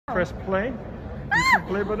Press play. You see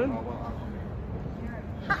play button.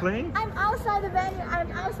 Playing. I'm outside the venue.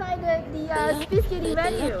 I'm outside the speed skating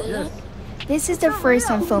venue. Yes. This is the first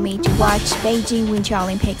time for me to watch Beijing Winter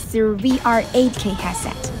Olympics through VR 8K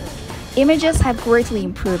headset. Images have greatly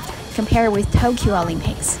improved compared with Tokyo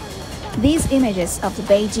Olympics. These images of the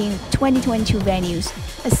Beijing 2022 venues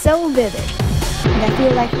are so vivid, and I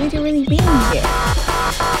feel like literally being here.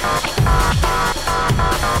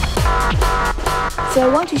 So I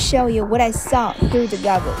want to show you what I saw through the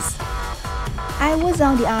goggles. I was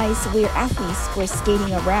on the ice where athletes were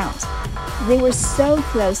skating around. They were so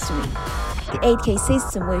close to me. The 8K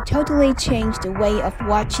system will totally change the way of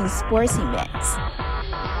watching sports events.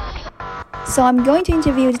 So I'm going to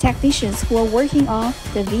interview the technicians who are working on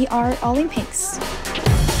the VR Olympics.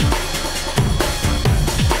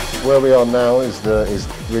 Where we are now is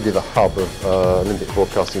really the hub of Olympic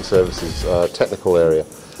Broadcasting Services technical area.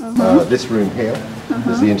 This room here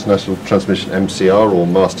is the International Transmission MCR, or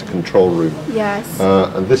Master Control Room. Yes.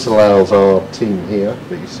 And this allows our team here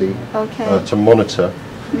that you see to monitor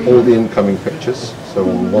all the incoming pictures. So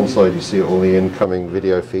on one side you see all the incoming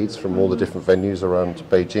video feeds from all the different venues around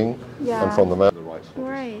Beijing and from the mountain.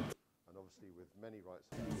 Great. And obviously with many rights.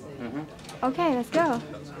 Okay, let's go.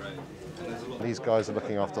 These guys are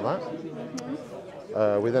looking after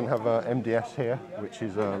that. We then have MDS here, which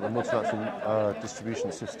is the multinational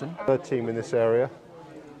distribution system. Third team in this area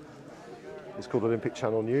is called Olympic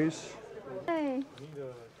Channel News. Hey.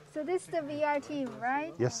 So this is the VR team,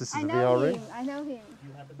 right? Yes, this is the VR ring. I know him.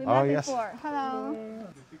 We met before. Hello.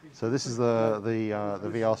 So this is the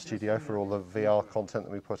VR studio for all the VR content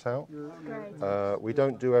that we put out. Great. We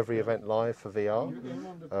don't do every event live for VR.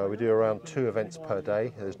 We do around 2 events per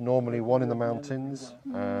day. There's normally one in the mountains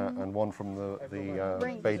and one from the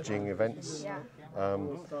Beijing events.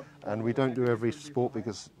 And we don't do every sport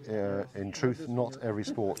because, in truth, not every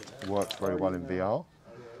sport works very well in VR,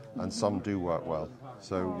 and some do work well.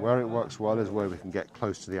 So where it works well is where we can get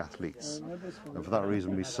close to the athletes, and for that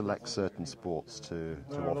reason we select certain sports to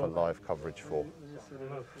offer live coverage for.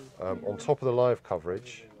 On top of the live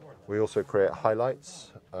coverage, we also create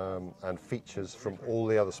highlights and features from all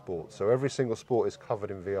the other sports. So every single sport is covered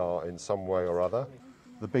in VR in some way or other.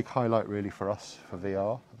 The big highlight really for us for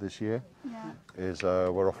VR this year is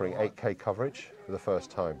we're offering 8K coverage for the first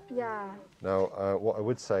time. Now what I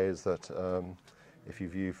would say is that if you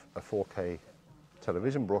view a 4K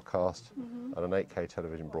television broadcast and an 8K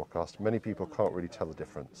television broadcast, many people can't really tell the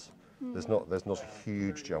difference. There's not a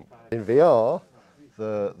huge jump. In VR,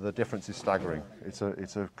 the difference is staggering. It's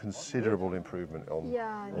a considerable improvement on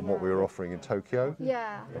what we were offering in Tokyo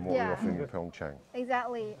and what we were offering in Pyeongchang.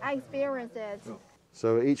 Exactly. I experienced it.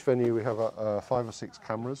 So at each venue we have 5 or 6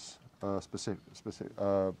 cameras, specific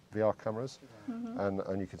VR cameras,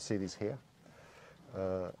 and you can see these here.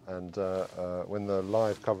 When the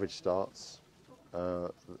live coverage starts,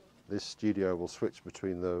 this studio will switch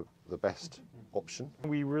between the best option.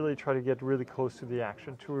 We really try to get really close to the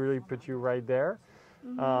action to really put you right there.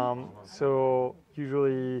 So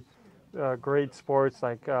usually great sports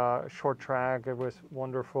like short track, it was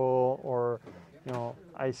wonderful, or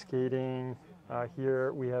ice skating.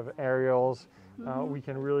 Here we have aerials. We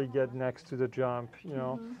can really get next to the jump.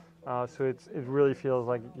 So it really feels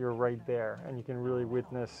like you're right there, and you can really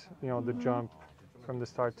witness the jump from the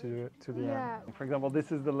start to the end. For example,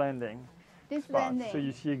 this is the landing. So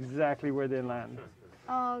you see exactly where they land.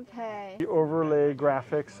 Okay. We overlay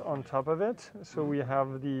graphics on top of it, so we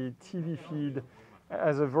have the TV feed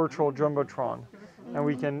as a virtual jumbotron, and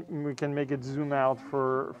we can make it zoom out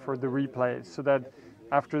for the replays, so that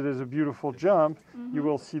after there's a beautiful jump, you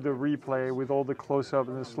will see the replay with all the close-up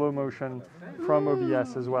and the slow motion from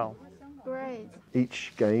OBS as well. Great.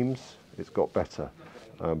 Each games, it's got better,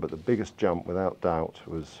 but the biggest jump, without doubt,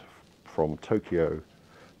 was from Tokyo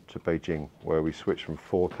to Beijing, where we switched from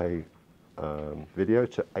 4K video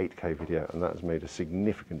to 8K video, and that has made a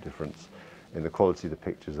significant difference in the quality of the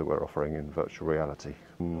pictures that we're offering in virtual reality.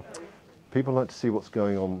 People like to see what's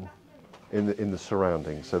going on in the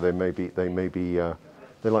surroundings, so they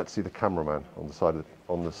like to see the cameraman on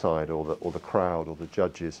the side, or the crowd, or the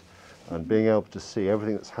judges, and being able to see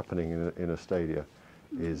everything that's happening in a stadium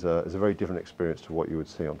is a very different experience to what you would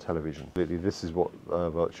see on television. This is what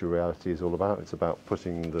virtual reality is all about. It's about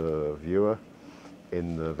putting the viewer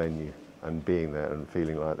in the venue and being there and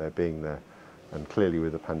feeling like they're being there. And clearly,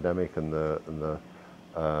 with the pandemic and the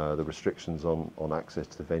restrictions on access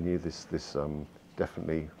to the venue, this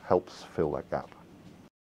definitely helps fill that gap.